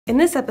In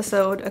this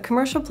episode, a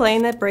commercial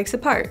plane that breaks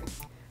apart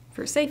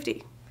for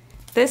safety.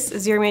 This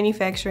is your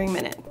Manufacturing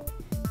Minute.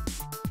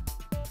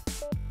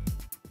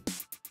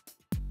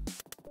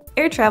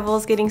 Air travel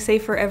is getting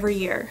safer every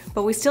year,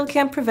 but we still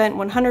can't prevent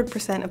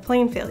 100% of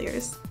plane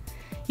failures.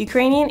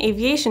 Ukrainian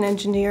aviation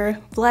engineer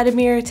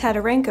Vladimir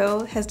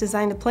Tatarenko has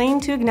designed a plane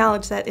to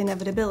acknowledge that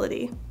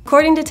inevitability.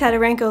 According to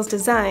Tatarenko's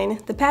design,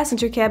 the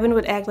passenger cabin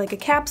would act like a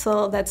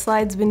capsule that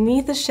slides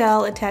beneath a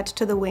shell attached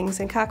to the wings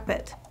and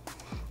cockpit.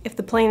 If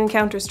the plane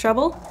encounters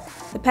trouble,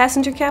 the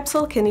passenger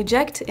capsule can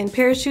eject and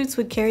parachutes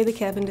would carry the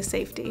cabin to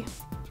safety.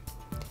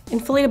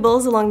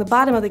 Inflatables along the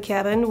bottom of the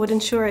cabin would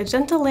ensure a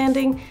gentle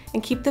landing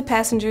and keep the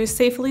passengers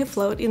safely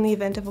afloat in the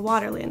event of a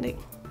water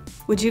landing.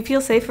 Would you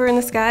feel safer in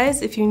the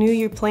skies if you knew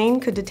your plane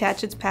could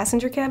detach its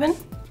passenger cabin?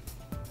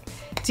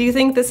 Do you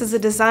think this is a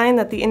design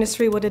that the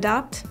industry would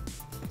adopt?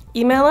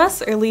 Email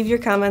us or leave your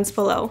comments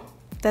below.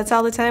 That's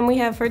all the time we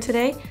have for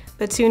today,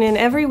 but tune in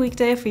every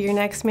weekday for your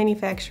next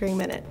Manufacturing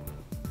Minute.